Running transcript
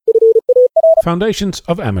Foundations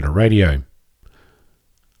of amateur radio.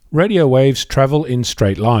 Radio waves travel in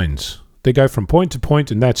straight lines. They go from point to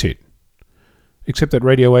point and that's it. Except that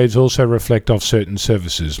radio waves also reflect off certain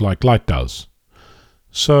surfaces like light does.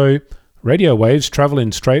 So, radio waves travel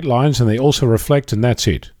in straight lines and they also reflect and that's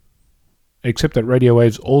it. Except that radio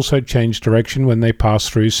waves also change direction when they pass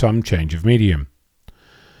through some change of medium.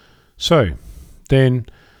 So, then,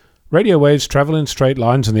 radio waves travel in straight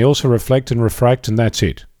lines and they also reflect and refract and that's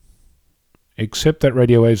it. Except that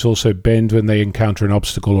radio waves also bend when they encounter an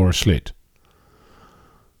obstacle or a slit.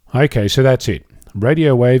 Okay, so that's it.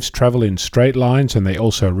 Radio waves travel in straight lines and they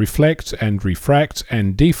also reflect and refract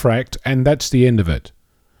and diffract, and that's the end of it.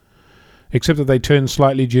 Except that they turn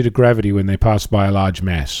slightly due to gravity when they pass by a large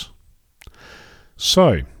mass.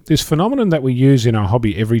 So, this phenomenon that we use in our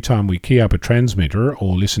hobby every time we key up a transmitter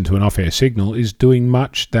or listen to an off-air signal is doing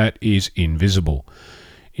much that is invisible.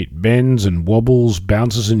 It bends and wobbles,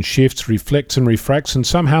 bounces and shifts, reflects and refracts, and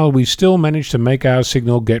somehow we still manage to make our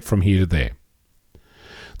signal get from here to there.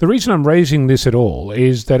 The reason I'm raising this at all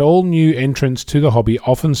is that all new entrants to the hobby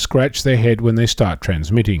often scratch their head when they start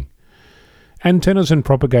transmitting. Antennas and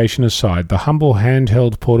propagation aside, the humble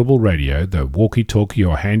handheld portable radio, the walkie-talkie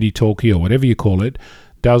or handy-talkie or whatever you call it,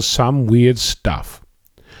 does some weird stuff.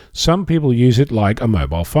 Some people use it like a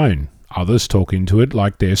mobile phone. Others talk into it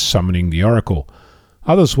like they're summoning the oracle.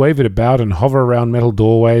 Others wave it about and hover around metal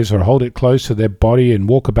doorways or hold it close to their body and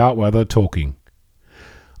walk about while they're talking.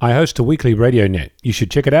 I host a weekly radio net. You should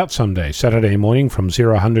check it out someday, Saturday morning from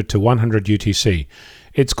 0000 to 100 UTC.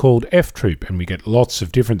 It's called F-Troop, and we get lots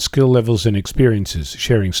of different skill levels and experiences,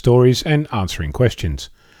 sharing stories and answering questions.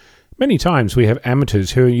 Many times we have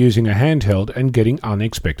amateurs who are using a handheld and getting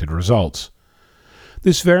unexpected results.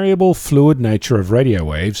 This variable, fluid nature of radio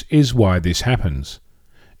waves is why this happens.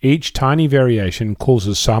 Each tiny variation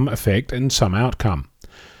causes some effect and some outcome,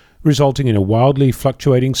 resulting in a wildly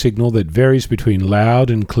fluctuating signal that varies between loud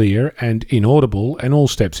and clear and inaudible and all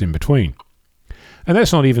steps in between. And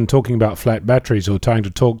that's not even talking about flat batteries or trying to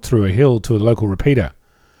talk through a hill to a local repeater.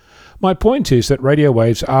 My point is that radio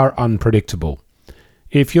waves are unpredictable.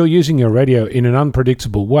 If you're using your radio in an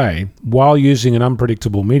unpredictable way, while using an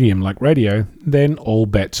unpredictable medium like radio, then all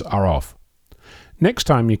bets are off. Next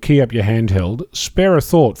time you key up your handheld, spare a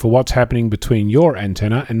thought for what's happening between your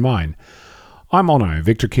antenna and mine. I'm Onno,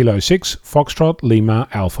 Victor Kilo 6, Foxtrot Lima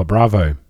Alpha Bravo.